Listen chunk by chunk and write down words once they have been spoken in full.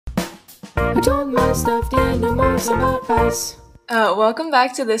I told my stuffed animals about us. Welcome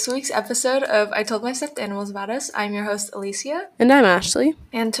back to this week's episode of I Told My Stuffed Animals About Us. I'm your host, Alicia. And I'm Ashley.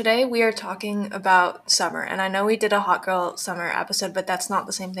 And today we are talking about summer. And I know we did a Hot Girl summer episode, but that's not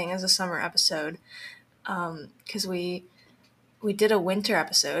the same thing as a summer episode. Because we did a winter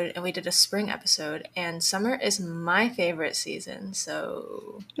episode and we did a spring episode. And summer is my favorite season,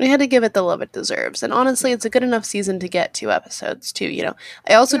 so... We had to give it the love it deserves. And honestly, it's a good enough season to get 2 episodes, too, you know.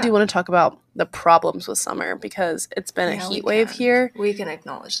 I also do want to talk about the problems with summer because it's been a heat wave here. We can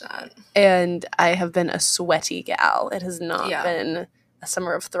acknowledge that. And I have been a sweaty gal. It has not been a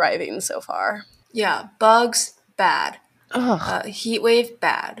summer of thriving so far. Yeah, bugs, bad. Ugh. Heat wave,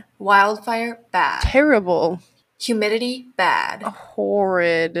 bad. Wildfire, bad. Terrible. Humidity, bad.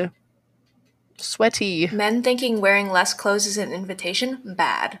 Horrid. Sweaty. Men thinking wearing less clothes is an invitation,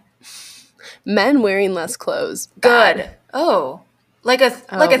 bad. Men wearing less clothes, bad. Good. Oh. Like a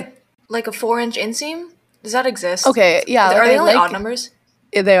 4-inch inseam? Does that exist? Okay, yeah. Are they only odd numbers?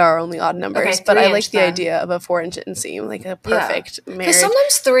 They are only odd numbers, okay, but I like the idea of a 4-inch inseam, like a perfect marriage. Because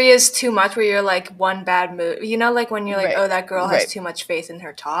sometimes 3 is too much where you're like one bad move. You know, like when you're like, oh, that girl has too much faith in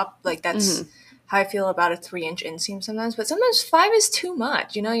her top. Like that's how I feel about a 3-inch inseam sometimes. But sometimes 5 is too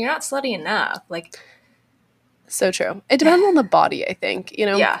much. You know, you're not slutty enough. Like, so true. It depends on the body, I think. You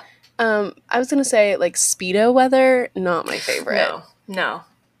know. Yeah. I was gonna say like Speedo weather, not my favorite. No.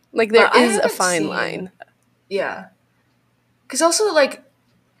 Like there is a fine line. Yeah. Because also like,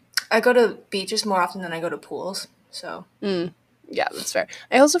 I go to beaches more often than I go to pools. So. Yeah, that's fair.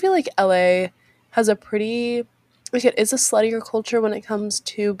 I also feel like LA has a pretty, like it is a sluttier culture when it comes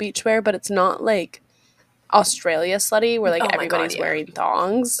to beachwear, but it's not like Australia slutty where like everybody's wearing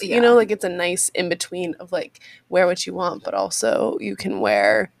thongs. You know, like it's a nice in between of like wear what you want, but also you can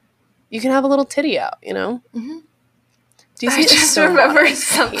have a little titty out, you know? Mm-hmm. Do you see I just remembered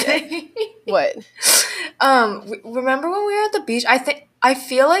something. What? Remember when we were at the beach? I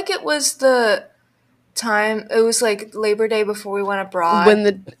feel like it was the time. It was like Labor Day before we went abroad.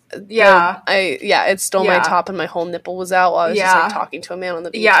 When it stole my top and my whole nipple was out while I was just like talking to a man on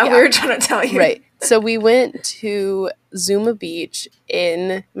the beach. Yeah, we were trying to tell you. Right. So we went to Zuma Beach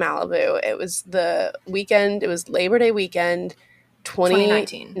in Malibu. It was the weekend. It was Labor Day weekend.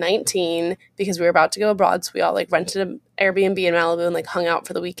 2019 because we were about to go abroad, so we all like rented an Airbnb in Malibu and like hung out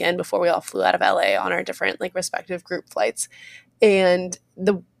for the weekend before we all flew out of LA on our different like respective group flights. And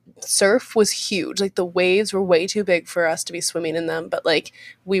the surf was huge. Like the waves were way too big for us to be swimming in them, but like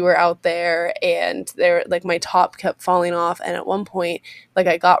we were out there and there like my top kept falling off, and at one point like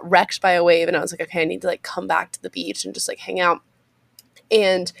I got wrecked by a wave and I was like, okay, I need to like come back to the beach and just like hang out.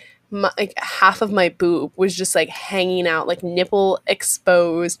 And like half of my boob was just like hanging out, like nipple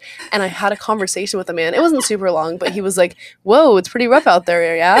exposed, and I had a conversation with a man. It wasn't super long, but he was like, whoa, it's pretty rough out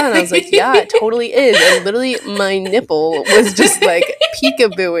there, yeah? And I was like, yeah, it totally is. And literally my nipple was just like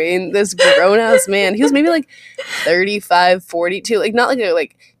peekabooing this grown-ass man. He was maybe like 35, 42, like not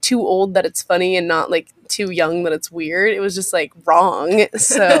like too old that it's funny and not like too young that it's weird. It was just like wrong.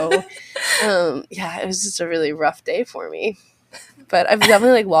 So it was just a really rough day for me. But I've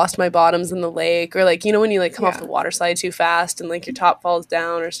definitely like lost my bottoms in the lake, or like, you know, when you like come off the water slide too fast and like your top falls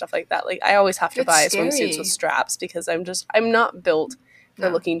down or stuff like that. Like I always have to buy swimsuits with straps because I'm not built for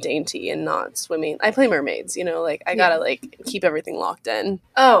looking dainty and not swimming. I play mermaids, you know, like I gotta like keep everything locked in.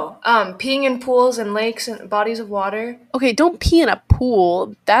 Peeing in pools and lakes and bodies of water. Okay, don't pee in a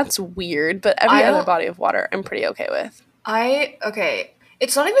pool. That's weird. But every other body of water I'm pretty okay with.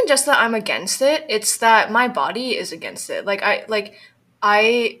 It's not even just that I'm against it. It's that my body is against it. You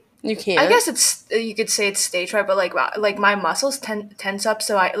can't. I guess you could say it's stage fright, but like my muscles tense up.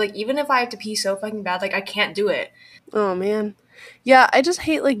 So I like, even if I have to pee so fucking bad, like I can't do it. Oh man. Yeah, I just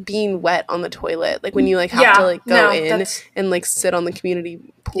hate like being wet on the toilet. Like when you like have to like go in and like sit on the community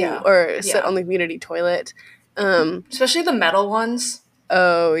pool or sit on the community toilet. Especially the metal ones.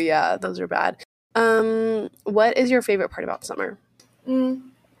 Oh yeah, those are bad. What is your favorite part about summer?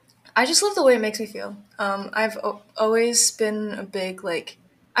 I just love the way it makes me feel. I've always been a big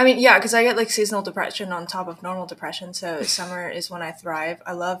because I get like seasonal depression on top of normal depression, so summer is when I thrive.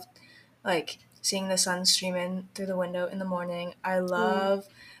 I love like seeing the sun streaming through the window in the morning. I love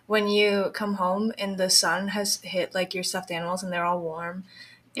when you come home and the sun has hit like your stuffed animals and they're all warm,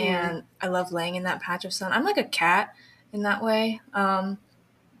 and I love laying in that patch of sun. I'm like a cat in that way. And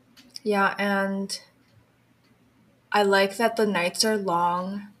I like that the nights are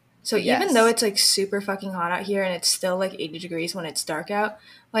long. So even though it's like super fucking hot out here and it's still like 80 degrees when it's dark out,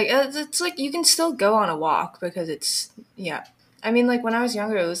 like it's like you can still go on a walk because it's I mean, like when I was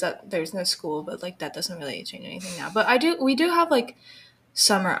younger it was that there's no school, but like that doesn't really change anything now. But we do have like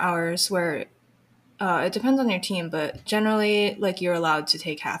summer hours where it depends on your team, but generally, like, you're allowed to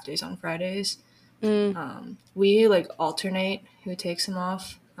take half days on Fridays. We like alternate who takes them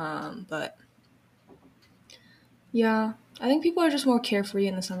off, but yeah, I think people are just more carefree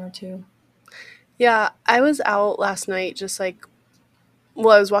in the summer too. Yeah, I was out last night just like,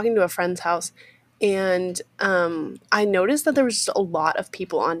 well, I was walking to a friend's house and I noticed that there was just a lot of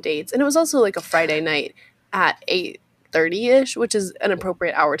people on dates. And it was also like a Friday night at 8:30ish, which is an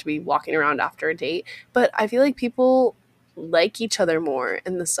appropriate hour to be walking around after a date. But I feel like people like each other more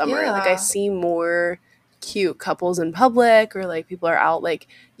in the summer. Like I Yeah. see more cute couples in public, or like people are out, like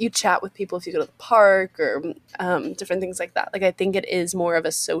you chat with people if you go to the park, or different things like that. Like I think it is more of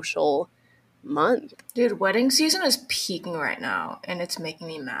a social month. Dude, wedding season is peaking right now, and it's making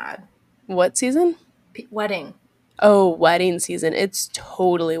me mad. What season? Wedding. Oh, wedding season. It's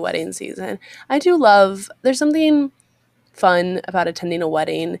totally wedding season. I do love, there's something fun about attending a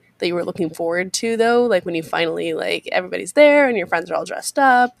wedding that you were looking forward to, though. Like when you finally, like, everybody's there and your friends are all dressed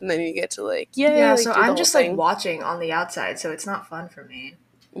up, and then you get to, like, yay, Yeah, like, so do the I'm whole just thing. like watching on the outside, so it's not fun for me.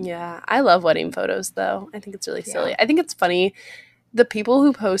 Yeah, I love wedding photos, though. I think it's really silly. Yeah. I think it's funny, the people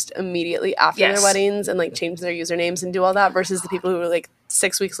who post immediately after Yes. their weddings and, like, change their usernames and do all that versus the people who are, like,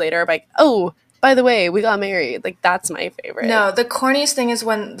 6 weeks later are like, oh, by the way, we got married. Like, that's my favorite. No, the corniest thing is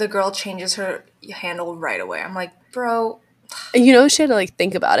when the girl changes her handle right away. I'm like, bro, And you know, she had to, like,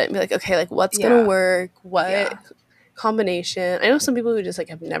 think about it and be like, okay, like, what's Yeah. gonna work? What Yeah. combination? I know some people who just, like,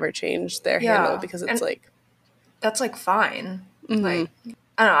 have never changed their Yeah. handle because it's, And- like, that's like fine. mhm. Like,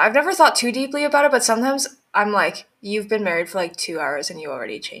 I don't know. I've never thought too deeply about it, but sometimes I'm like, you've been married for like 2 hours and you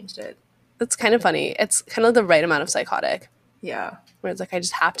already changed it. It's kind of funny. It's kind of the right amount of psychotic, Yeah. where it's like, I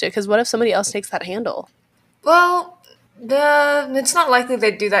just have to. Because what if somebody else takes that handle? Well, it's not likely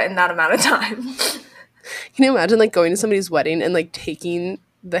they'd do that in that amount of time. Can you imagine, like, going to somebody's wedding and, like, taking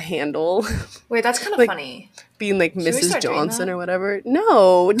the handle, Wait, that's kind of Like- funny. being like we Mrs. start doing Johnson that? or whatever?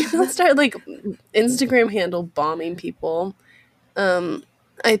 No, do not start, like, Instagram handle bombing people.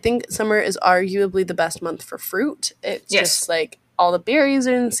 I think summer is arguably the best month for fruit. It's Yes. just like all the berries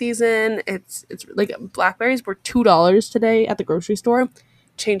are in season. It's like blackberries were $2 today at the grocery store.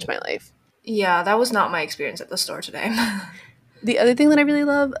 Changed my life. Yeah, that was not my experience at the store today. The other thing that I really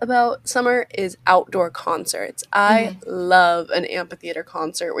love about summer is outdoor concerts. I love an amphitheater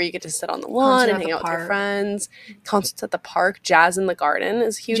concert where you get to sit on the lawn Concert and at hang the out with your park. friends. Concerts at the park. Jazz in the Garden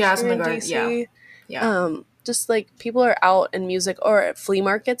is huge Jazz here in in the Garden, DC. Yeah. Just like people are out and music, or flea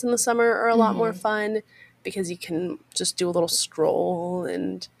markets in the summer are a lot more fun because you can just do a little stroll.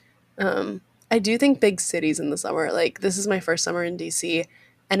 And I do think big cities in the summer, like this is my first summer in DC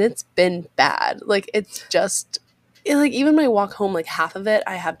and it's been bad. Like it's just like even my walk home, like half of it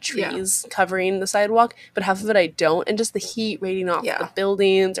I have trees covering the sidewalk, but half of it I don't, and just the heat radiating off Yeah. the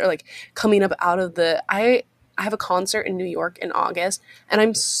buildings or like coming up out of the I have a concert in New York in August, and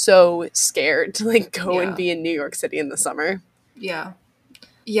I'm so scared to like go Yeah. and be in New York City in the summer. Yeah.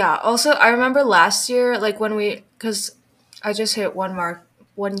 Yeah. Also, I remember last year, like when because I just hit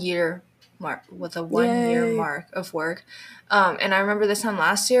 1 year mark with a 1 year Yay. mark of work. And I remember this time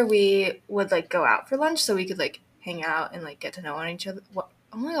last year, we would like go out for lunch so we could like hang out and like get to know each other. Oh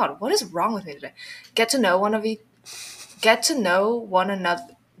my God, what is wrong with me today? Get to know one another.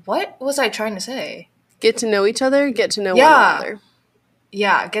 What was I trying to say? Get to know each other, get to know Yeah. one another.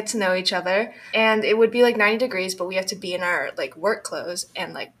 Yeah, get to know each other. And it would be like 90 degrees, but we have to be in our like work clothes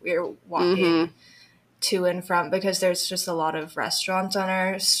and like we're walking to and from because there's just a lot of restaurants on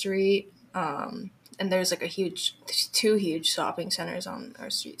our street. And there's like two huge shopping centers on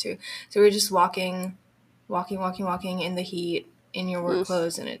our street too. So we're just walking in the heat in your work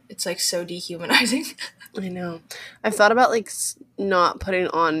clothes, and it's like so dehumanizing. I know. I've thought about like not putting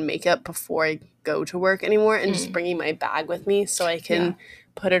on makeup before I go to work anymore and just bringing my bag with me so I can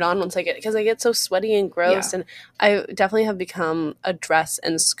put it on once I get, because I get so sweaty and gross. Yeah. And I definitely have become a dress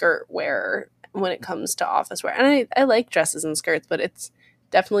and skirt wearer when it comes to office wear. And I like dresses and skirts, but it's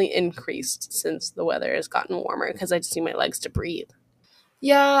definitely increased since the weather has gotten warmer because I just need my legs to breathe.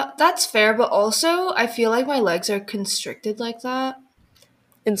 Yeah, that's fair, but also I feel like my legs are constricted like that.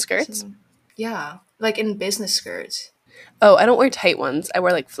 In skirts? So, yeah, like in business skirts. Oh, I don't wear tight ones. I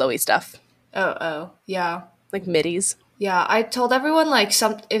wear like flowy stuff, Oh, yeah. like middies. Yeah, I told everyone like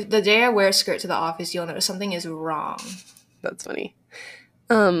if the day I wear a skirt to the office, you'll notice something is wrong. That's funny.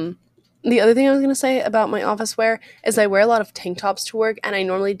 The other thing I was going to say about my office wear is I wear a lot of tank tops to work, and I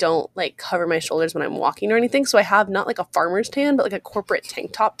normally don't like cover my shoulders when I'm walking or anything. So I have not like a farmer's tan, but like a corporate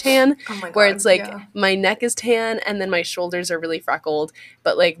tank top tan, Oh my god. where it's like yeah. my neck is tan and then my shoulders are really freckled,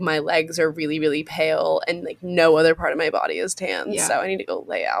 but like my legs are really, really pale, and like no other part of my body is tan. Yeah. So I need to go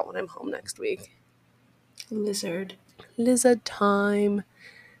lay out when I'm home next week. Lizard. Lizard time.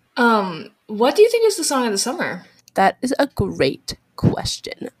 What do you think is the song of the summer? That is a great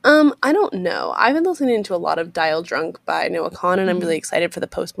question. I don't know. I've been listening to a lot of Dial Drunk by Noah Kahan, and I'm really excited for the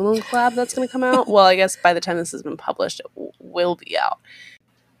Post Malone collab that's going to come out. Well, I guess by the time this has been published, it will be out.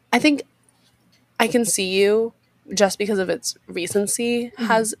 I think I Can See You, just because of its recency,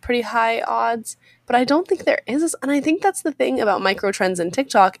 has pretty high odds. But I don't think there is. And I think that's the thing about micro trends and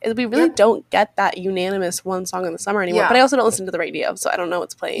TikTok is we really don't get that unanimous one song in the summer anymore. Yeah. But I also don't listen to the radio, so I don't know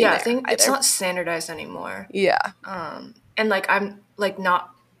what's playing Yeah, there I think it's either. not standardized anymore. Yeah. And like I'm like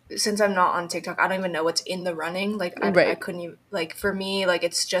not since I'm not on TikTok, I don't even know what's in the running. Like I Right. couldn't even like for me like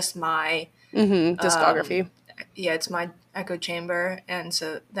it's just my Discography. yeah, it's my echo chamber. And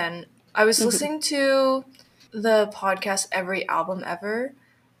so then I was listening to the podcast Every Album Ever.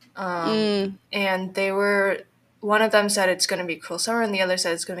 And they were one of them said it's gonna be Cruel Summer and the other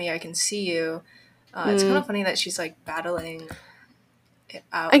said it's gonna be I Can See You. It's kind of funny that she's like battling it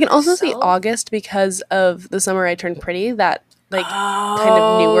out. I can also see herself. August because of The Summer I Turned Pretty, that like kind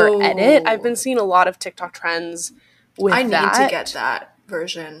of newer edit. I've been seeing a lot of TikTok trends with I need that. to get that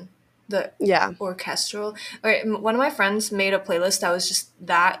version. The Yeah. orchestral. Okay, one of my friends made a playlist that was just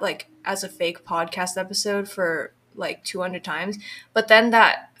that, like, as a fake podcast episode for like 200 times. But then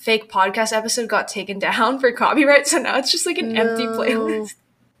that fake podcast episode got taken down for copyright, so now it's just like an empty playlist.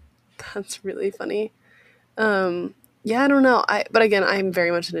 That's really funny. Yeah, I don't know. But again, I'm very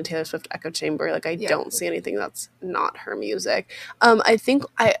much into Taylor Swift echo chamber. Like I don't see anything that's not her music. I think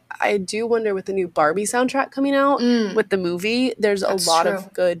I do wonder with the new Barbie soundtrack coming out with the movie, there's That's a lot true.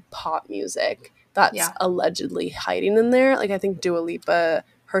 of good pop music that's Yeah. allegedly hiding in there. Like I think Dua Lipa,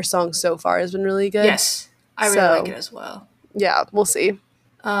 her song so far has been really good. Yes, I really So- like it as well. Yeah, we'll see.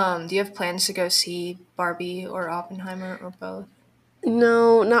 Do you have plans to go see Barbie or Oppenheimer or both?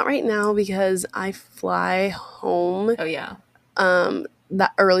 No, not right now because I fly home Oh yeah,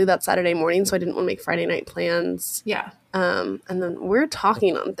 that early that Saturday morning, so I didn't want to make Friday night plans. yeah, And then we're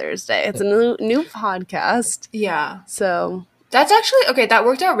talking on Thursday. It's a new podcast. yeah. So, That's actually okay. That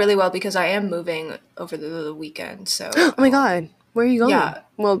worked out really well because I am moving over the weekend. So oh my God, where are you going? Yeah.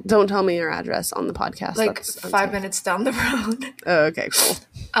 Well, don't tell me your address on the podcast. like That's 5 minutes down the road. Oh, okay, cool.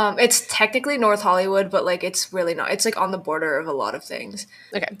 It's technically North Hollywood, but like it's really not. It's like on the border of a lot of things.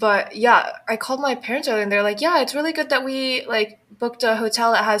 Okay. But yeah, I called my parents earlier and they're like, "Yeah, it's really good that we like booked a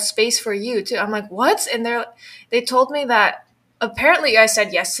hotel that has space for you too." I'm like, "What?" And they told me that apparently I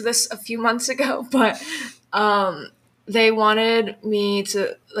said yes to this a few months ago, but they wanted me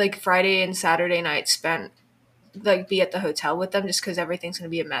to like Friday and Saturday night spend like be at the hotel with them just because everything's gonna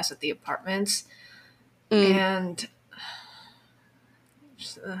be a mess at the apartments. And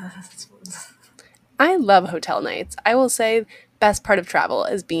I love hotel nights. I will say, best part of travel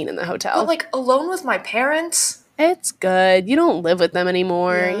is being in the hotel. but like alone with my parents. It's good. You don't live with them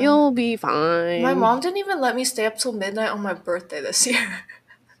anymore. Yeah. You'll be fine. My mom didn't even let me stay up till midnight on my birthday this year.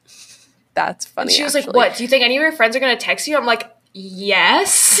 That's funny. She was actually. like, "What? Do you think any of your friends are gonna text you?" I'm like,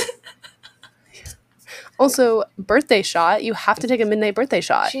 "Yes." Also, birthday shot. You have to take a midnight birthday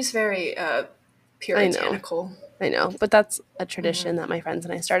shot. She's very puritanical. I know, but that's a tradition that my friends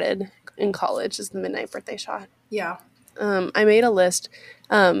and I started in college. Is the midnight birthday shot. Yeah. I made a list.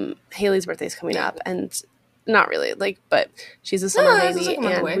 Haley's birthday's coming up, and not really but she's a summer it's baby, like a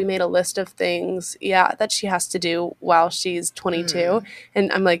month and away. we made a list of things, that she has to do while she's 22.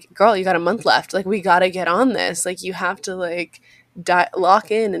 And I'm like, girl, you got a month left. Like, we gotta get on this. Like, you have to lock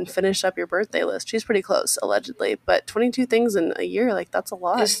in and finish up your birthday list. She's pretty close, allegedly, but 22 things in a year, like that's a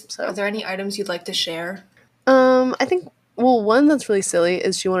lot. Are there any items you'd like to share? I think. Well, one that's really silly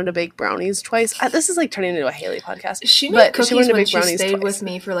is she wanted to bake brownies twice. This is like turning into a Haley podcast. She made but cookies wanted to when bake she brownies stayed twice. with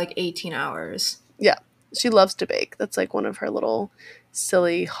me for like 18 hours. Yeah, she loves to bake. That's like one of her little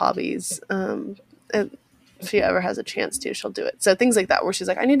silly hobbies. And if she ever has a chance to, she'll do it. So things like that, where she's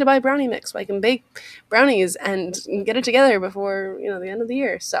like, I need to buy brownie mix so I can bake brownies and get it together before the end of the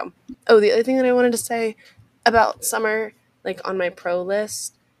year. So, the other thing that I wanted to say about summer, like on my pro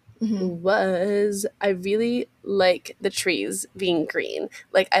list, was I really like the trees being green.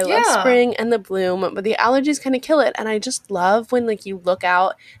 Like, I love Yeah. spring and the bloom, but the allergies kind of kill it. And I just love when you look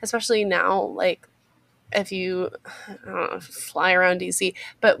out, especially now, if you, I don't know, fly around DC,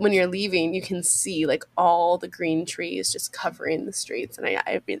 but when you're leaving, you can see like all the green trees just covering the streets. And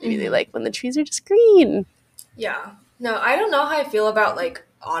I really, really like when the trees are just green. Yeah. No, I don't know how I feel about like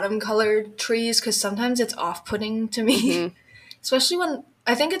autumn colored trees because sometimes it's off putting to me. Especially when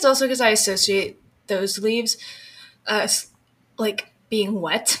I think it's also because I associate those leaves as like being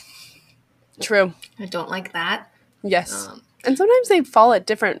wet. True. I don't like that. Yes. And sometimes they fall at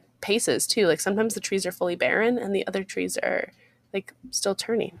different paces too. Like sometimes the trees are fully barren and the other trees are like still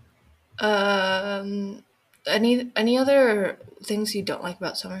turning. Any other things you don't like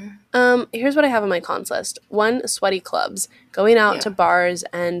about summer? Here's what I have on my cons list. 1, sweaty clubs. Going out Yeah. to bars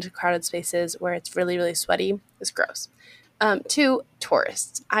and crowded spaces where it's really, really sweaty is gross. 2,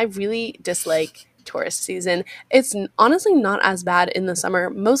 tourists. I really dislike tourist season. It's honestly not as bad in the summer,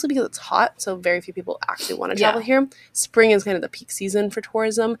 mostly because it's hot, so very few people actually want to travel here. Spring is kind of the peak season for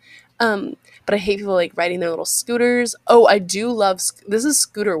tourism. But I hate people like riding their little scooters. Oh, I do love this is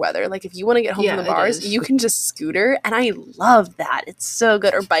scooter weather. Like if you want to get home from the bars, you can just scooter, and I love that. It's so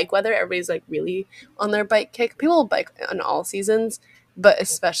good. Or bike weather. Everybody's like really on their bike kick. People will bike on all seasons, but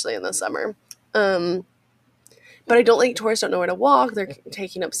especially in the summer. But I don't like tourists don't know where to walk. They're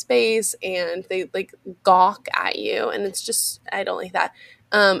taking up space and they like gawk at you. And it's just, I don't like that.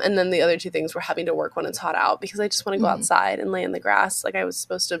 And then the other 2 things were having to work when it's hot out because I just want to go outside and lay in the grass. Like I was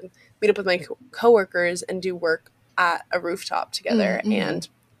supposed to meet up with my coworkers and do work at a rooftop together and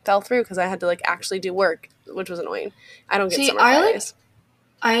fell through because I had to like actually do work, which was annoying. I don't get summer Fridays.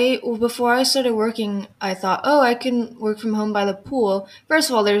 Before I started working, I thought, I can work from home by the pool. First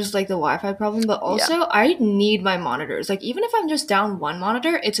of all, there's like the Wi-Fi problem, but also I need my monitors. Like even if I'm just down one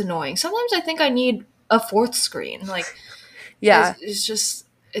monitor, it's annoying. Sometimes I think I need a 4th screen. Like, it's just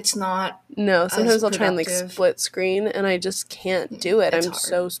it's not. No, sometimes I'll try and like split screen, and I just can't do it. I'm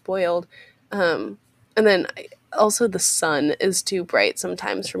so spoiled. And then also the sun is too bright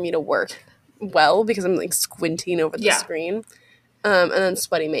sometimes for me to work well because I'm like squinting over the screen. And then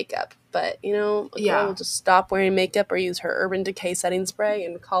sweaty makeup. But, you know, a girl will just stop wearing makeup or use her Urban Decay setting spray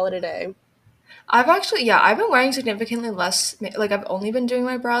and call it a day. I've been wearing significantly less. Like, I've only been doing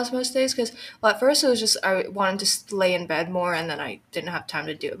my brows most days because, at first it was just I wanted to lay in bed more and then I didn't have time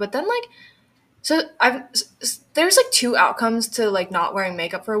to do it. But then, there's, 2 outcomes to, not wearing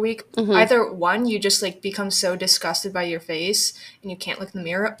makeup for a week. Either, 1, you just, become so disgusted by your face and you can't look in the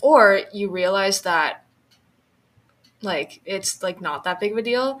mirror, or you realize that it's not that big of a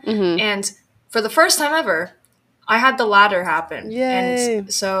deal. And for the first time ever, I had the latter happen. Yay.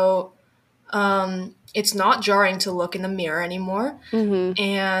 And so it's not jarring to look in the mirror anymore.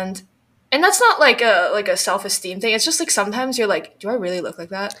 And that's not like a self-esteem thing. It's just sometimes you're like, do I really look like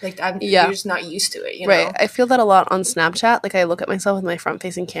that? You're just not used to it, you know? I feel that a lot on Snapchat. Like I look at myself with my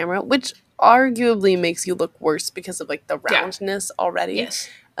front-facing camera, which arguably makes you look worse because of the roundness already. Yes.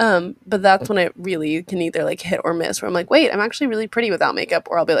 But that's when it really can either hit or miss, where I'm like, wait, I'm actually really pretty without makeup,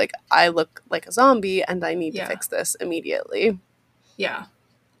 or I'll be like, I look like a zombie and I need to fix this immediately. Yeah.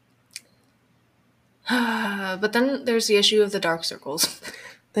 But then there's the issue of the dark circles.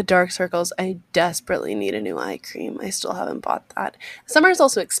 The dark circles, I desperately need a new eye cream. I still haven't bought that. Summer is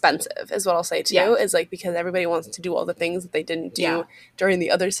also expensive, is what I'll say too, is because everybody wants to do all the things that they didn't do during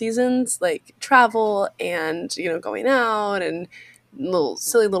the other seasons, like travel and, going out and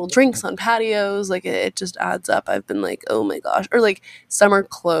silly little drinks on patios. It just adds up. I've been like, oh my gosh. Or summer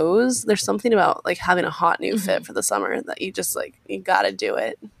clothes. There's something about having a hot new fit for the summer that you just you gotta do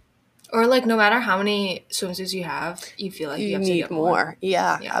it. Or no matter how many swimsuits you have, you feel like you have to need get more.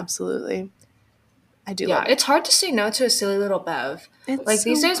 Yeah, absolutely. I do love it. It's hard to say no to a silly little bev. It's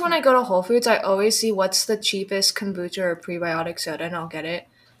these days when I go to Whole Foods, I always see what's the cheapest kombucha or prebiotic soda and I'll get it.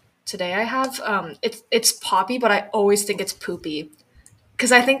 Today I have it's Poppy, but I always think it's Poopy.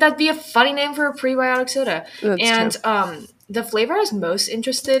 Because I think that'd be a funny name for a prebiotic soda. That's true. The flavor I was most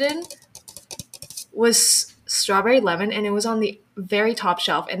interested in was strawberry lemon, and it was on the very top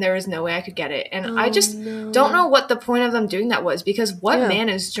shelf, and there was no way I could get it. And I just don't know what the point of them doing that was, because what man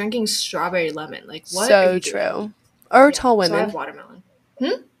is drinking strawberry lemon? What so true. Or tall women. So I have watermelon.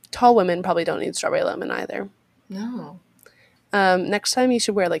 Tall women probably don't need strawberry lemon either. No. Next time you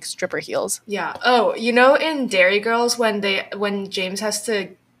should wear stripper heels. Yeah. Oh, in Dairy Girls when James has to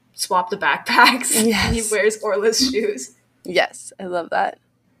swap the backpacks and he wears Orla's shoes. Yes, I love that.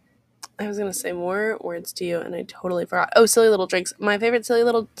 I was gonna say more words to you and I totally forgot. Oh, silly little drinks. My favorite silly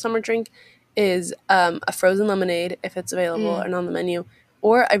little summer drink is a frozen lemonade if it's available and on the menu.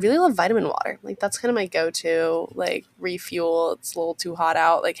 Or I really love vitamin water. That's kind of my go-to, refuel. It's a little too hot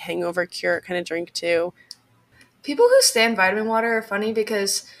out, hangover cure kind of drink too. People who stand vitamin water are funny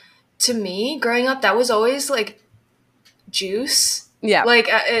because to me, growing up, that was always like juice. Yeah. Like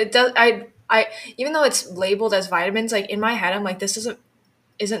it does. I even though it's labeled as vitamins, like in my head, I'm like, this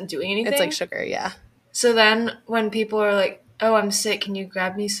isn't doing anything. It's like sugar, yeah. So then when people are like, "Oh, I'm sick. Can you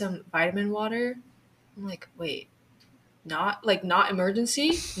grab me some vitamin water?" I'm like, wait. Not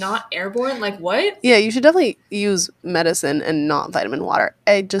emergency, not airborne, like what? Yeah, you should definitely use medicine and not vitamin water.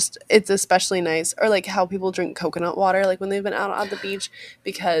 It's especially nice, or like how people drink coconut water, like when they've been out on the beach,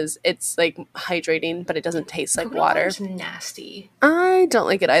 because it's like hydrating, but it doesn't taste like Coconut water. water's nasty. I don't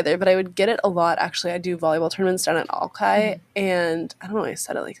like it either, but I would get it a lot. Actually, I do volleyball tournaments down at Alki, and I don't know why I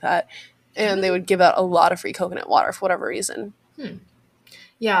said it like that. And they would give out a lot of free coconut water for whatever reason.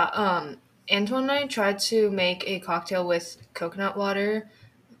 Yeah, Antoine and I tried to make a cocktail with coconut water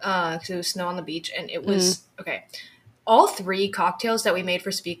because it was snow on the beach, and it was okay. All 3 cocktails that we made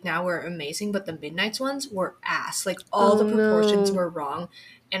for Speak Now were amazing, but the Midnight's ones were ass. Like all the proportions were wrong,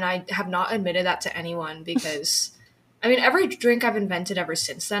 and I have not admitted that to anyone because, I mean, every drink I've invented ever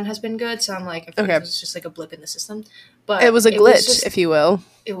since then has been good. So I'm like, I feel like it was just like a blip in the system. But it was a glitch, if you will.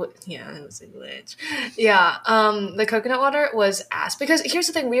 It was a glitch. Yeah, the coconut water was ass because here's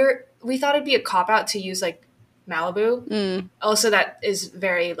the thing: we thought it'd be a cop out to use like Malibu. Also, that is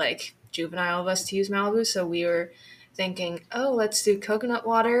very like juvenile of us to use Malibu. So we were thinking, oh, let's do coconut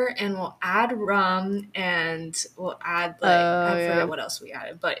water and we'll add rum and we'll add like I forget what else we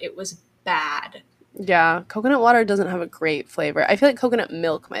added, but it was bad. Yeah, coconut water doesn't have a great flavor. I feel like coconut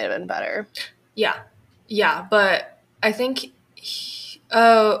milk might have been better. Yeah, but I think.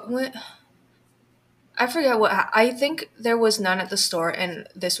 I forget what. I think there was none at the store, and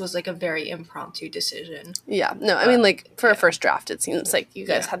this was like a very impromptu decision. Yeah, no, I mean, like for a first draft, it seems like you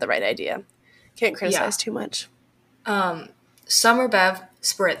guys had the right idea. Can't criticize too much. Summer Bev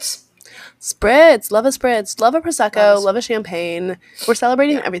Spritz. Spritz, love a Spritz, love a Prosecco, love a champagne. We're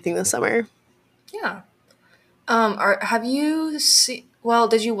celebrating everything this summer. Yeah. Have you seen? Well,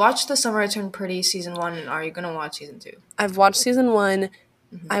 did you watch The Summer I Turned Pretty season 1, and are you gonna watch season 2? I've watched season 1.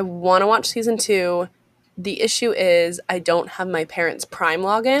 I want to watch season 2. The issue is I don't have my parents' Prime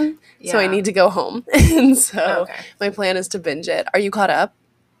login, so I need to go home. And so my plan is to binge it. Are you caught up?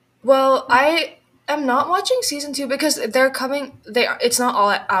 Well, I am not watching season 2 because they're coming. It's not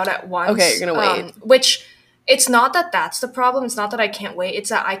all out at once. Okay, you're gonna wait. Which it's not that that's the problem. It's not that I can't wait. It's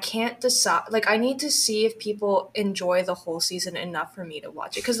that I can't decide. Like I need to see if people enjoy the whole season enough for me to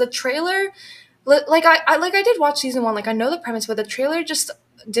watch it. Because the trailer, like I did watch season 1. Like I know the premise, but the trailer just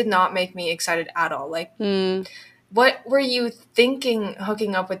did not make me excited at all. Like, what were you thinking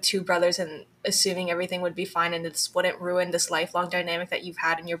hooking up with 2 brothers and assuming everything would be fine and this wouldn't ruin this lifelong dynamic that you've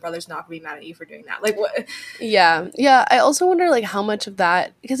had and your brother's not going to be mad at you for doing that? Like, what? Yeah. I also wonder, like, how much of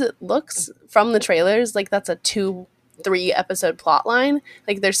that, because it looks from the trailers like that's a 2-3 episode plot line.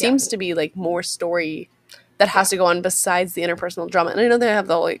 Like, there seems to be, like, more story that has to go on besides the interpersonal drama. And I know they have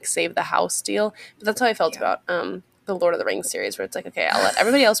the whole, like, save the house deal, but that's how I felt about the Lord of the Rings series, where it's like, okay, I'll let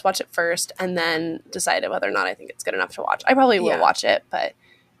everybody else watch it first and then decide whether or not I think it's good enough to watch. I probably will watch it, but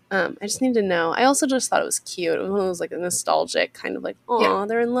I just need to know. I also just thought it was cute. It was one of those like nostalgic kind of like, oh,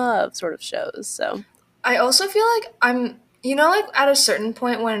 they're in love sort of shows. So I also feel like I'm, like at a certain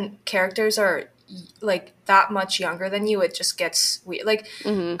point when characters are like that much younger than you, it just gets weird. Like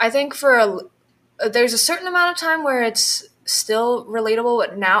I think there's a certain amount of time where it's still relatable,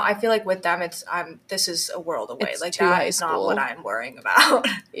 but now I feel like with them this is a world away. It's like too that high is school. not what I'm worrying about.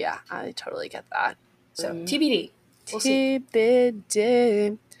 Yeah, I totally get that. So TBD. We'll see.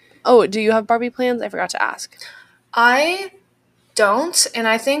 TBD. Oh, do you have Barbie plans? I forgot to ask. I don't, and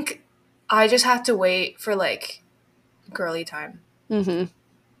I think I just have to wait for like girly time.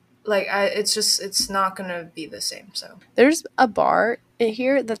 Like it's not gonna be the same. So there's a bar in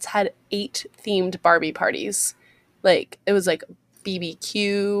here that's had 8 themed Barbie parties. Like it was like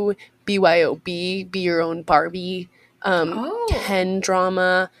BBQ, BYOB, Be Your Own Barbie, Ken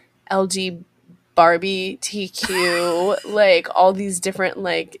drama, LG Barbie, TQ, like all these different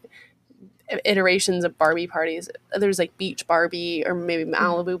like iterations of Barbie parties. There's like Beach Barbie or maybe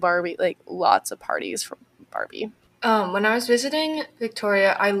Malibu Barbie, like lots of parties from Barbie. When I was visiting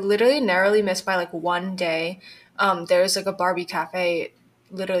Victoria, I literally narrowly missed by like one day. There's like a Barbie cafe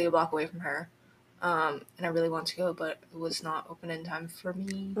literally a block away from her. And I really want to go, but it was not open in time for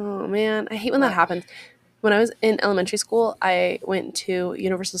me. Oh man, I hate when that happens. When I was in elementary school, I went to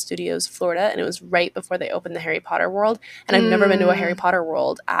Universal Studios Florida, and it was right before they opened the Harry Potter world. And I've never been to a Harry Potter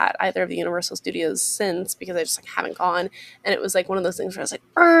world at either of the Universal Studios since, because I just like haven't gone. And it was like one of those things where I was like,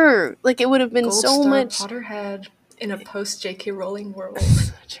 "Urgh!" Like it would have been Gold so Star much Potterhead in a post J.K. Rowling world.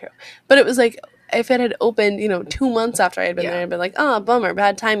 True, but it was like if it had opened, 2 months after I had been there, I'd been like, oh, bummer,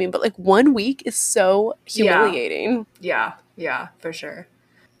 bad timing. But like 1 week is so humiliating. Yeah, for sure.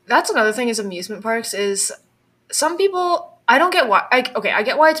 That's another thing is amusement parks is some people, I don't get why. I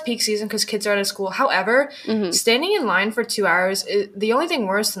get why it's peak season because kids are out of school. However, standing in line for 2 hours, the only thing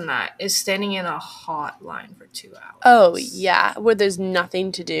worse than that is standing in a hot line for 2 hours. Oh, yeah, where there's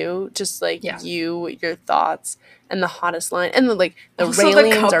nothing to do, just like you, your thoughts, and the hottest line. And the Also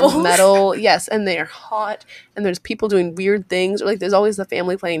railings the are metal. Yes, and they're hot. And there's people doing weird things. Or like there's always the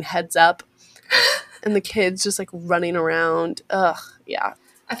family playing Heads Up. And the kids just like running around. Ugh, yeah.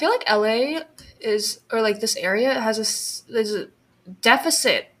 I feel like LA this area there's a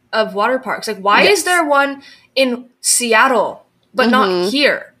deficit of water parks. Like, why is there one in Seattle but not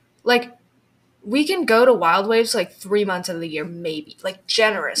here? Like, we can go to Wild Waves like 3 months of the year, maybe, like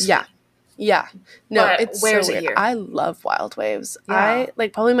generously. Yeah. No, But it's where's so it weird. here? I love Wild Waves. Yeah. I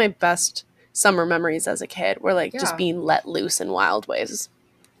like probably my best summer memories as a kid were like just Yeah. being let loose in Wild Waves.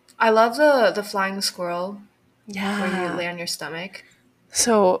 I love the flying squirrel where Yeah. you lay on your stomach.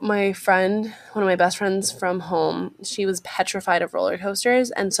 So my friend, one of my best friends from home, she was petrified of roller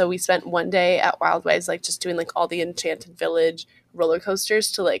coasters. And so we spent one day at Wild Waves, like just doing like all the Enchanted Village roller coasters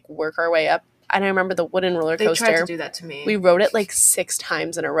to like work our way up. And I remember the wooden roller They coaster. tried to do that to me. We rode it like 6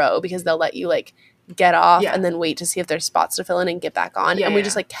 times in a row because they'll let you like get off Yeah. and then wait to see if there's spots to fill in and get back on. Yeah, and we yeah.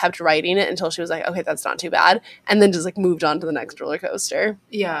 just like kept riding it until she was like, okay, that's not too bad. And then just like moved on to the next roller coaster.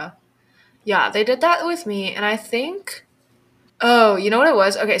 Yeah. Yeah, they did that with me, and I think... Oh, you know what it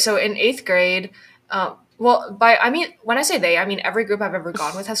was? Okay, so in 8th grade, when I say they, I mean every group I've ever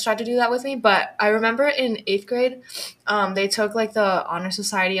gone with has tried to do that with me, but I remember in 8th grade, they took, like, the Honor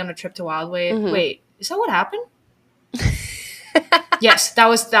Society on a trip to Wild Wave. Wait, is that what happened? Yes, that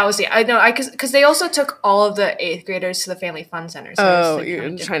was it. I know, because they also took all of the 8th graders to the Family Fun Center. So Oh, it's, you're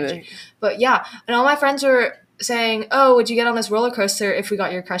kind of trying to... different. But yeah, and all my friends were saying, oh, would you get on this roller coaster if we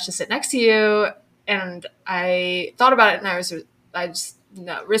got your crush to sit next to you? And I thought about it,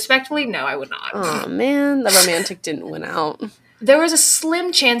 and respectfully, no, I would not. Oh, man, the romantic didn't win out. There was a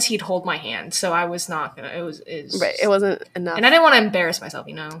slim chance he'd hold my hand, so I was not gonna. It was Right, it wasn't enough. and I didn't want to embarrass myself,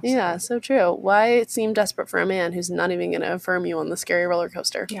 Yeah, so true. Why seem desperate for a man who's not even going to affirm you on the scary roller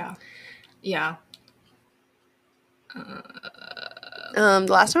coaster? Yeah. The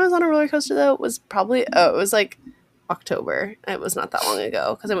last time I was on a roller coaster, though, was probably, it was like October. It was not that long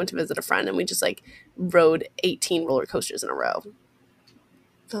ago because I went to visit a friend and we just like rode 18 roller coasters in a row.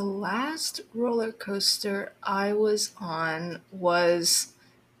 The last roller coaster I was on was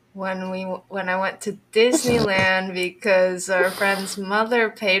when I went to Disneyland because our friend's mother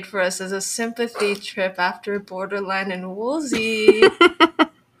paid for us as a sympathy trip after Borderline and Woolsey.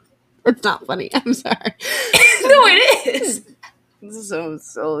 It's not funny. I'm sorry. No, it is. This is so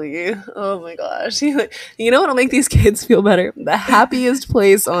silly. Oh my gosh. You know what'll make these kids feel better? The happiest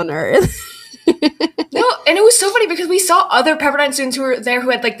place on earth. No, and it was so funny because we saw other Pepperdine students who were there who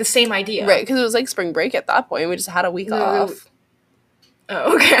had like the same idea. Right, because it was like spring break at that point. We just had a week off.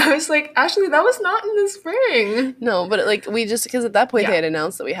 Oh, okay. I was like, actually, that was not in the spring. No, but we just, because at that point Yeah. they had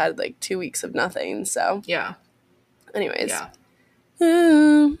announced that we had like 2 weeks of nothing. So, Yeah. anyways.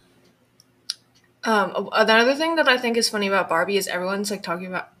 Yeah. Another thing that I think is funny about Barbie is everyone's like talking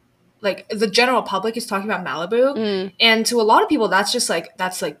about, like the general public is talking about Malibu, and to a lot of people that's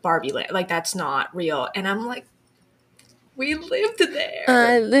like Barbie land, like that's not real, and I'm like, we lived there.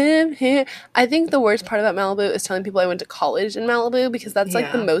 I live here. I think the worst part about Malibu is telling people I went to college in Malibu because that's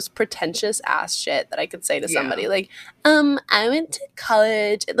like the Yeah. most pretentious ass shit that I could say to Yeah. somebody. Like, I went to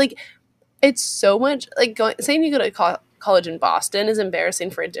college. Like, it's so much like saying you go to college in Boston is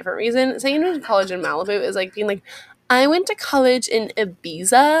embarrassing for a different reason. Saying you went to college in Malibu is like being like, I went to college in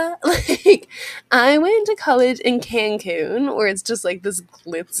Ibiza. Like, I went to college in Cancun, where it's just like this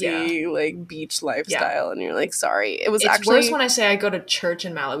glitzy like beach lifestyle, and you're like, sorry, it was It's actually worse when I say I go to church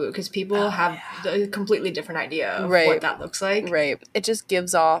in Malibu because people have a completely different idea of Right. what that looks like. right. It just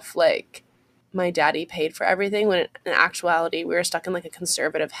gives off like my daddy paid for everything when in actuality we were stuck in like a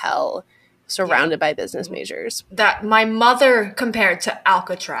conservative hell, surrounded by business majors. That my mother compared to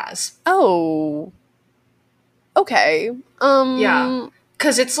Alcatraz. Oh. Okay. Yeah.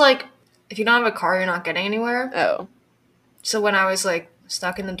 Because it's like, if you don't have a car, you're not getting anywhere. Oh. So when I was like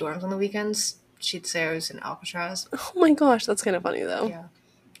stuck in the dorms on the weekends, she'd say I was in Alcatraz. Oh my gosh, that's kind of funny though.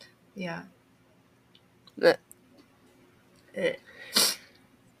 Yeah. Eh. Eh.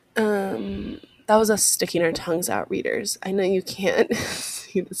 That was us sticking our tongues out, readers. I know you can't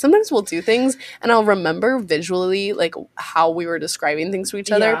see this. Sometimes we'll do things and I'll remember visually like how we were describing things to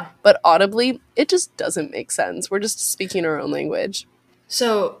each other, Yeah. but audibly it just doesn't make sense. We're just speaking our own language.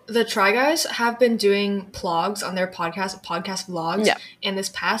 So the Try Guys have been doing plogs on their podcast vlogs. Yeah. And this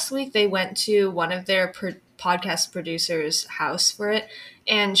past week, they went to one of their podcast producers' house for it.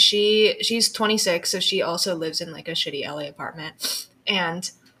 And she's 26, so she also lives in like a shitty LA apartment.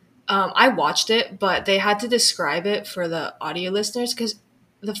 And I watched it, but they had to describe it for the audio listeners because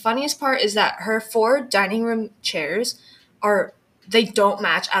the funniest part is that her 4 dining room chairs they don't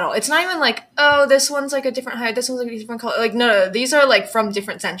match at all. It's not even like, oh, this one's like a different height, this one's like a different color. Like, no, these are like from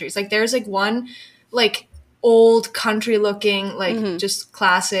different centuries. Like, there's like one like old country looking, like just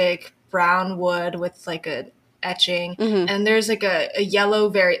classic brown wood with like a etching, and there's like a yellow,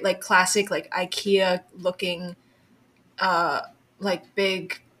 very like classic like IKEA looking, like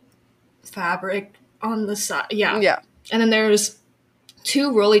big fabric on the side. Yeah. And then there's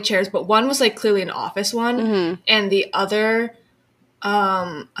 2 rolly chairs, but one was like clearly an office one, and the other.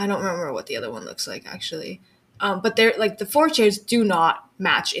 I don't remember what the other one looks like actually. But they're like the 4 chairs do not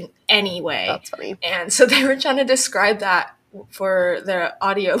match in any way. That's funny. And so they were trying to describe that for their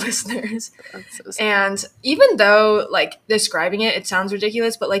audio listeners. That's so sad. And even though like describing it sounds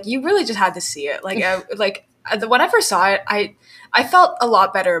ridiculous, but like you really just had to see it. Like when I first saw it, I felt a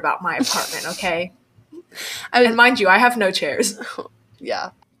lot better about my apartment. Okay, and mind you, I have no chairs.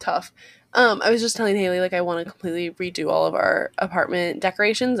 Yeah, tough. I was just telling Haley, like, I want to completely redo all of our apartment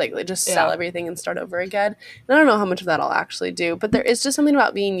decorations, like just sell everything and start over again. And I don't know how much of that I'll actually do, but there is just something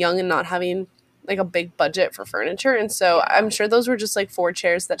about being young and not having like a big budget for furniture. And so I'm sure those were just like 4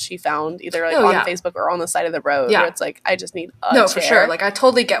 chairs that she found either like on Facebook or on the side of the road where it's like, I just need a chair. For sure. Like, I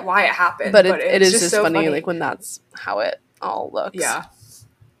totally get why it happened. But it is just so funny, like, when that's how it all looks.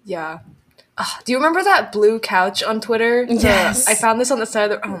 Yeah. Do you remember that blue couch on Twitter? Yes. I found this on the side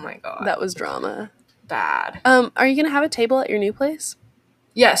of the... Oh, my God. That was drama. Bad. Are you going to have a table at your new place?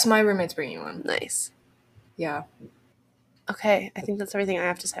 Yes, my roommate's bringing one. Nice. Yeah. Okay, I think that's everything I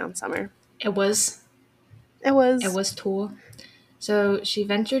have to say on Summer. It was tour. So she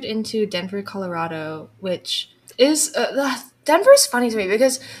ventured into Denver, Colorado, which is... Denver's funny to me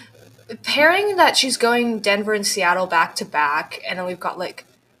because pairing that she's going Denver and Seattle back to back, and then we've got, like,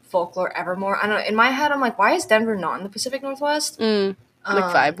 Folklore Evermore. I don't know. In my head, I'm like, why is Denver not in the Pacific Northwest? Like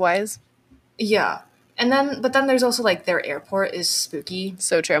vibe-wise? Yeah. But then there's also, like, their airport is spooky.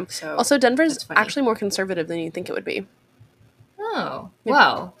 So true. So also, Denver's actually more conservative than you think it would be. Oh. Yeah.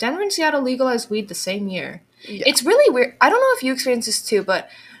 Well, Denver and Seattle legalized weed the same year. Yeah. It's really weird. I don't know if you experience this too, but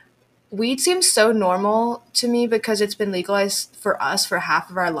weed seems so normal to me because it's been legalized for us for half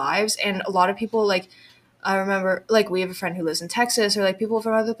of our lives. And a lot of people, like, I remember, like, we have a friend who lives in Texas, or like people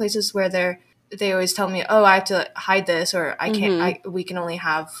from other places where they always tell me, oh, I have to hide this, or I can't, we can only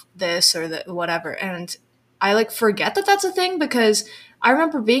have this or whatever. And I like forget that that's a thing because I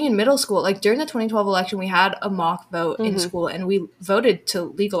remember being in middle school, like during the 2012 election, we had a mock vote in school and we voted to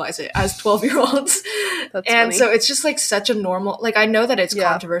legalize it as 12-year-olds. And funny. So it's just like such a normal, like, I know that it's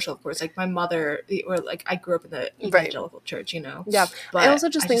controversial, of course, like my mother, or like I grew up in the evangelical church, you know? Yeah. But I also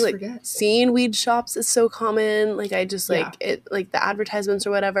just think like seeing weed shops is so common. Like I just like it, like the advertisements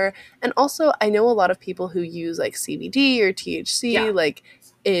or whatever. And also I know a lot of people who use like CBD or THC, like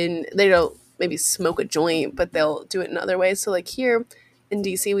they don't maybe smoke a joint, but they'll do it in other ways. So like here in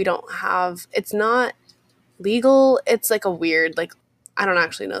DC, we don't have, it's not legal. It's like a weird, like, I don't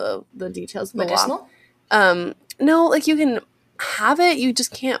actually know the details of the medicinal law. No, like you can have it, you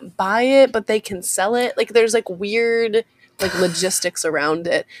just can't buy it, but they can sell it. Like there's like weird like logistics around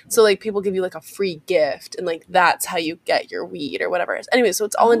it. So like people give you like a free gift and like that's how you get your weed or whatever. Anyway, so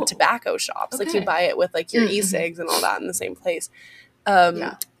it's all in tobacco shops. Okay. Like you buy it with like your e-cigs and all that in the same place.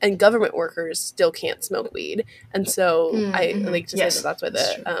 And government workers still can't smoke weed. And so I like to say that that's why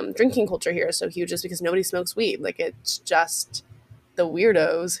the drinking culture here is so huge, is because nobody smokes weed. Like it's just the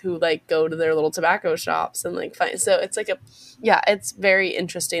weirdos who like go to their little tobacco shops and like find. So it's like it's very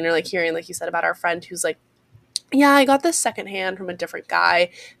interesting. Or like hearing, like you said, about our friend who's like, yeah, I got this secondhand from a different guy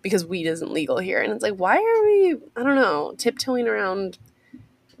because weed isn't legal here. And it's like, why are we, I don't know, tiptoeing around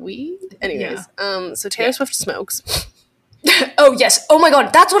weed? Anyways, so Taylor Swift smokes. Oh, yes. Oh, my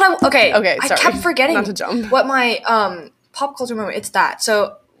God. That's what Okay, sorry. I kept forgetting Not to jump. what my pop culture moment. It's that.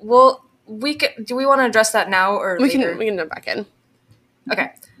 So, do we want to address that now or later? We can jump back in.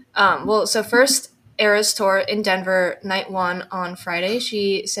 Okay. So first, Eras tour in Denver, night 1 on Friday.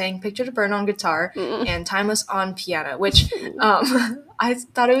 She sang Picture to Burn on guitar and Timeless on piano, which I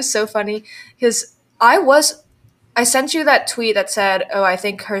thought it was so funny because I sent you that tweet that said, oh, I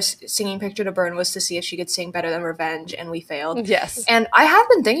think her singing Picture to Burn was to see if she could sing better than Revenge, and we failed. Yes. And I have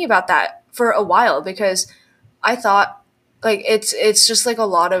been thinking about that for a while because I thought like it's just like a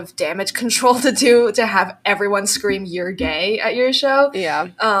lot of damage control to do to have everyone scream "you're gay" at your show. Yeah.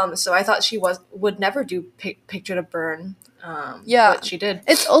 So I thought she would never do Picture to Burn. Yeah. But she did.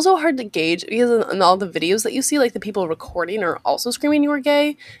 It's also hard to gauge because in all the videos that you see, like the people recording are also screaming you were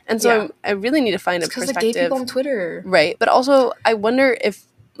gay, and so Yeah. I really need to find a Because the perspective. gay people on Twitter, Right, but also I wonder if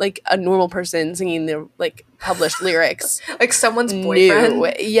like a normal person singing the like published lyrics like someone's boyfriend.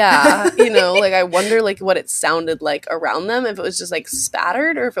 knew, yeah, you know, like I wonder like what it sounded like around them, if it was just like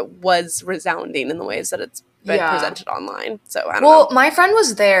spattered or if it was resounding in the ways that it's been Yeah. presented online. So I don't Well, know. my friend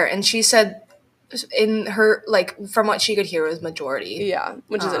was there, and she said, in her like from what she could hear, it was majority. Yeah,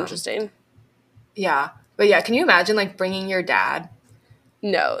 which is interesting. Yeah, but yeah, can you imagine like bringing your dad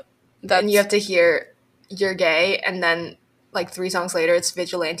No, that's and you have to hear "you're gay," and then like 3 songs later, it's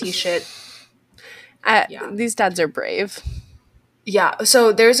vigilante shit. Yeah. These dads are brave. Yeah,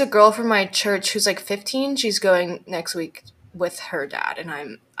 so there's a girl from my church who's like 15. She's going next week with her dad,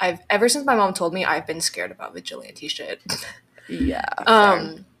 and I've ever since my mom told me, I've been scared about vigilante shit. Yeah.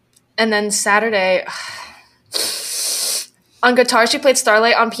 Fair. And then Saturday, on guitar she played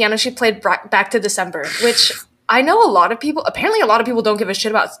Starlight. On piano she played Back to December, which I know a lot of people. Apparently, a lot of people don't give a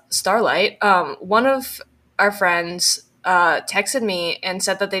shit about Starlight. One of our friends texted me and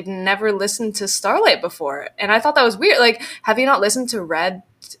said that they'd never listened to Starlight before, and I thought that was weird. Like, have you not listened to Red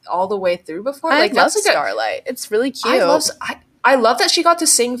all the way through before? Like, I love that's like Starlight. It's really cute. I love that she got to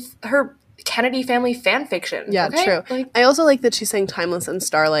sing her Kennedy family fan fiction. Yeah, okay? true. Like, I also like that she sang Timeless and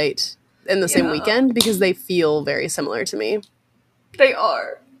Starlight in the same weekend because they feel very similar to me. they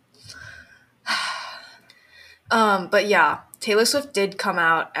are. But yeah, Taylor Swift did come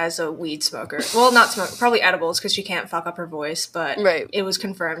out as a weed smoker. Well, not smoke, probably edibles because she can't fuck up her voice, but Right. it was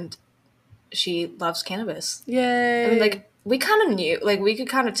confirmed she loves cannabis. Yay. I mean, like, we kind of knew, like, we could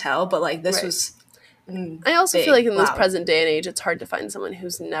kind of tell, but like, this Right. was. I also big, feel like in this loud. present day and age, it's hard to find someone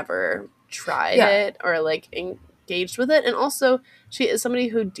who's never tried Yeah. it or like engaged with it. And also, she is somebody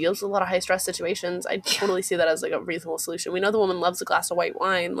who deals with a lot of high stress situations. I totally see that as like a reasonable solution. We know the woman loves a glass of white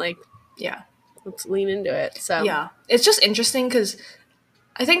wine. Like, Yeah. let's lean into it. So Yeah. It's just interesting because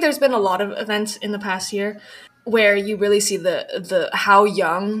I think there's been a lot of events in the past year where you really see the how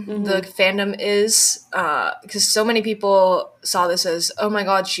young the fandom is, because so many people saw this as, oh my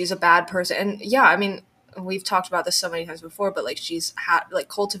god, she's a bad person. And yeah, I mean, we've talked about this so many times before, but like she's had like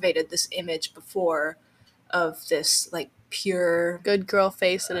cultivated this image before of this like pure, good girl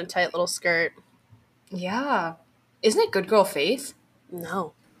face in a tight little skirt. yeah, isn't it good girl Faith?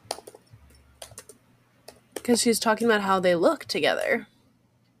 No. Because she's talking about how they look together.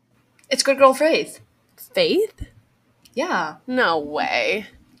 It's good girl Faith. Faith? Yeah, No way.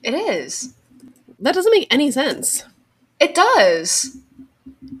 it is. That doesn't make any sense. It does.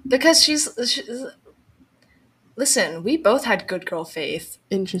 Because she's listen, we both had good girl Faith.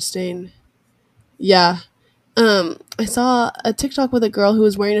 Interesting. Yeah. I saw a TikTok with a girl who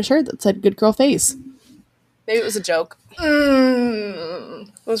was wearing a shirt that said good girl face. Maybe it was a joke. Mm.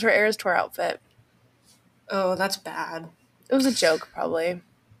 It was her Eras Tour outfit. Oh, that's bad. It was a joke, probably.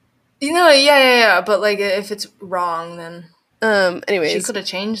 You know, yeah. But like, if it's wrong, then she Anyways. could have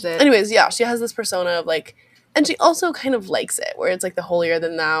changed it. Anyways, yeah, she has this persona of like, and she also kind of likes it, where it's like the holier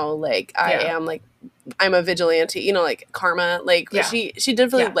than thou, like Yeah. I'm a vigilante, you know, like karma, like Yeah. she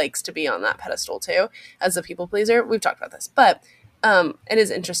definitely Yeah. likes to be on that pedestal too, as a people pleaser. We've talked about this, but it is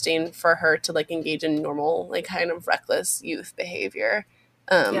interesting for her to like engage in normal, like kind of reckless youth behavior.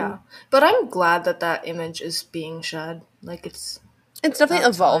 Yeah, but I'm glad that image is being shed. Like it's definitely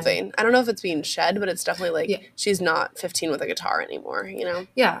That's evolving. I don't know if it's being shed, but it's definitely like Yeah. she's not 15 with a guitar anymore, you know?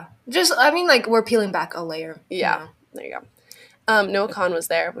 yeah. Just I mean, like we're peeling back a layer. you Yeah, know? there you go. Noah Khan was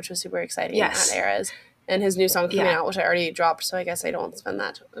there, which was super exciting Yes. at Eras. And his new song coming Yeah. out, which I already dropped, so I guess I don't spend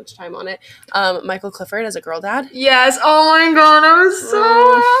that much time on it. Michael Clifford as a girl dad. Yes. Oh my god, I was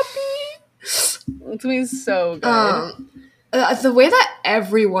so happy. It's gonna be so good. The way that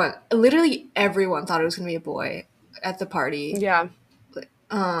literally everyone thought it was gonna be a boy at the party. Yeah.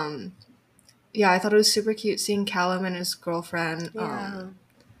 Yeah, I thought it was super cute seeing Callum and his girlfriend. Yeah.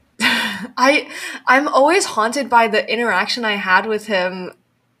 I'm always haunted by the interaction I had with him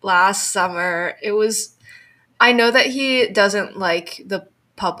last summer. I know that he doesn't like the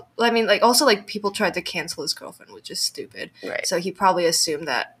pub. I mean, like also like people tried to cancel his girlfriend, which is stupid. Right. So he probably assumed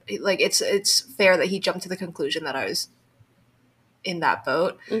that like it's fair that he jumped to the conclusion that I was in that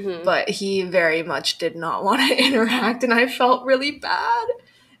boat. Mhm. But he very much did not want to interact, and I felt really bad.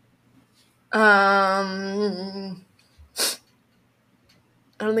 I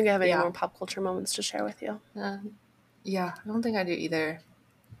don't think I have any Yeah. more pop culture moments to share with you. Yeah, I don't think I do either.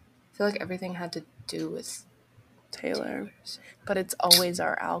 I feel like everything had to do with Taylor. But it's always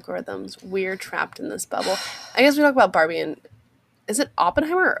our algorithms. We're trapped in this bubble. I guess we talk about Barbie and is it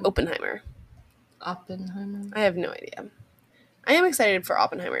Oppenheimer or Oppenheimer? Oppenheimer. I have no idea. I am excited for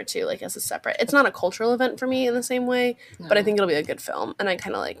Oppenheimer too, like as a separate. It's not a cultural event for me in the same way, but I think it'll be a good film, and I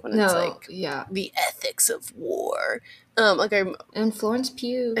kind of like when it's like the ethics of war. And Florence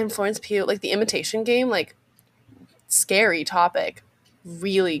Pugh. Like The Imitation Game, like scary topic,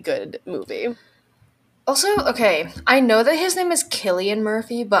 really good movie. Also, okay, I know that his name is Cillian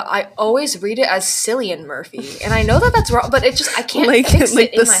Murphy, but I always read it as Cillian Murphy, and I know that that's wrong, but it just I can't like fix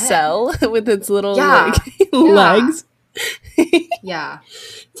like it the in my cell head. with its little Yeah. legs. Yeah.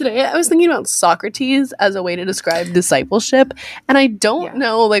 Today I was thinking about Socrates as a way to describe discipleship, and I don't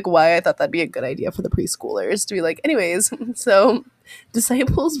know like why I thought that'd be a good idea for the preschoolers to be like, anyways, so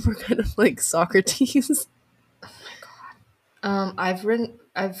disciples were kind of like Socrates. Oh my god.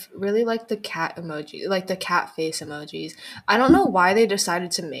 I've really liked the cat emoji, like the cat face emojis. I don't know why they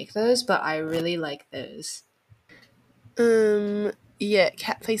decided to make those, but I really like those. Yeah,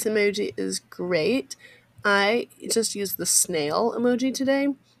 cat face emoji is great. I just used the snail emoji today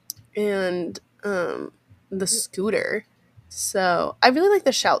and the scooter. So I really like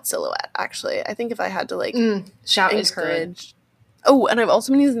the shout silhouette, actually. I think if I had to like shout encourage. Is good. Oh, and I've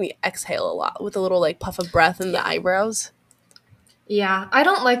also been using the exhale a lot with a little like puff of breath in the eyebrows. Yeah, I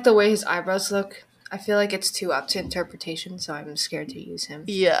don't like the way his eyebrows look. I feel like it's too up to interpretation, so I'm scared to use him.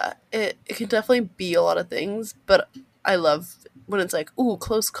 Yeah, it could definitely be a lot of things, but I love when it's like, ooh,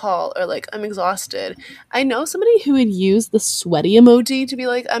 close call, or like, I'm exhausted. I know somebody who would use the sweaty emoji to be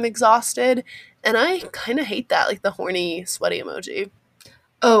like, I'm exhausted, and I kind of hate that, like the horny, sweaty emoji.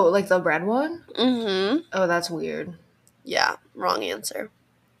 Oh, like the red one? Mm-hmm. Oh, that's weird. Yeah, wrong answer.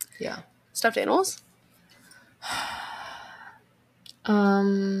 Yeah. Stuffed animals?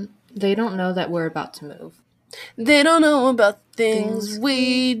 They don't know that we're about to move. They don't know about things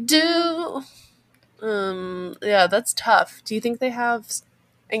we do. Yeah, that's tough. Do you think they have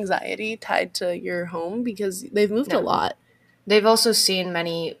anxiety tied to your home? Because they've moved a lot. They've also seen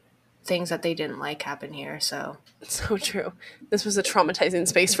many things that they didn't like happen here, so. So true. This was a traumatizing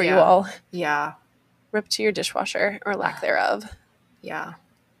space for you all. Yeah. Rip to your dishwasher, or lack thereof. Yeah.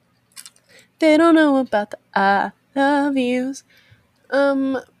 They don't know about the I love yous.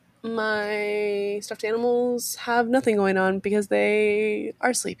 My stuffed animals have nothing going on because they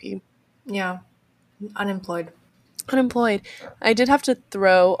are sleepy. Yeah. Unemployed. I did have to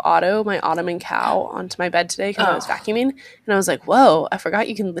throw Otto, my Ottoman cow, onto my bed today because I was vacuuming. And I was like, whoa, I forgot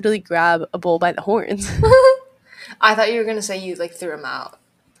you can literally grab a bull by the horns. I thought you were going to say you, like, threw him out.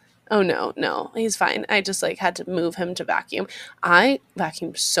 Oh, no. He's fine. I just, like, had to move him to vacuum. I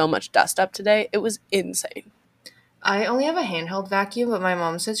vacuumed so much dust up today. It was insane. I only have a handheld vacuum, but my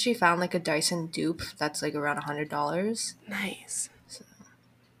mom said she found, like, a Dyson dupe that's, like, around $100. Nice. So.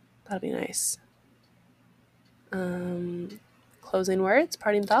 That'll be nice. Closing words?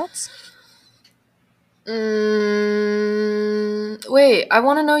 Parting thoughts? Wait, I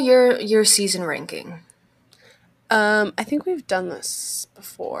want to know your season ranking. I think we've done this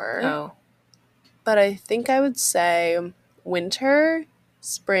before. Oh. But I think I would say winter,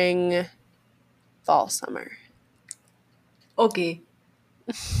 spring, fall, summer. Okay.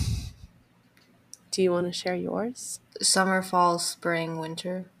 Do you want to share yours? Summer, fall, spring,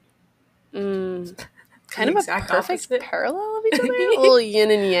 winter. Kind of a perfect parallel of each other. A little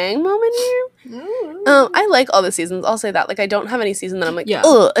yin and yang moment here. I like all the seasons. I'll say that. Like, I don't have any season that I'm like,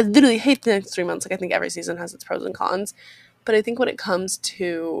 oh, I literally hate the next 3 months. Like, I think every season has its pros and cons. But I think when it comes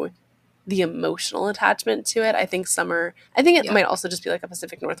to the emotional attachment to it, I think summer, it might also just be like a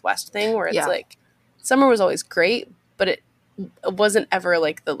Pacific Northwest thing where it's like, summer was always great, but it wasn't ever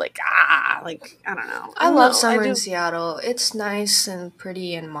like the I don't know. I love summer in Seattle. It's nice and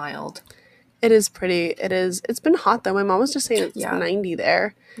pretty and mild. It is pretty. It is. It's been hot though. My mom was just saying it's 90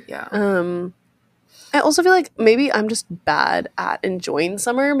 there. Yeah. I also feel like maybe I'm just bad at enjoying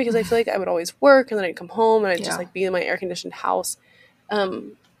summer because I feel like I would always work and then I'd come home and I'd just like be in my air conditioned house.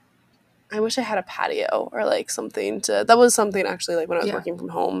 I wish I had a patio or like something that was something actually like when I was working from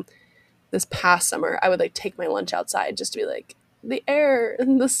home this past summer, I would like take my lunch outside just to be like the air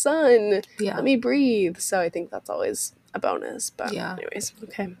and the sun. Yeah. Let me breathe. So I think that's always a bonus. But anyways,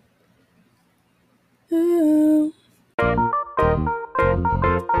 okay. Ooh.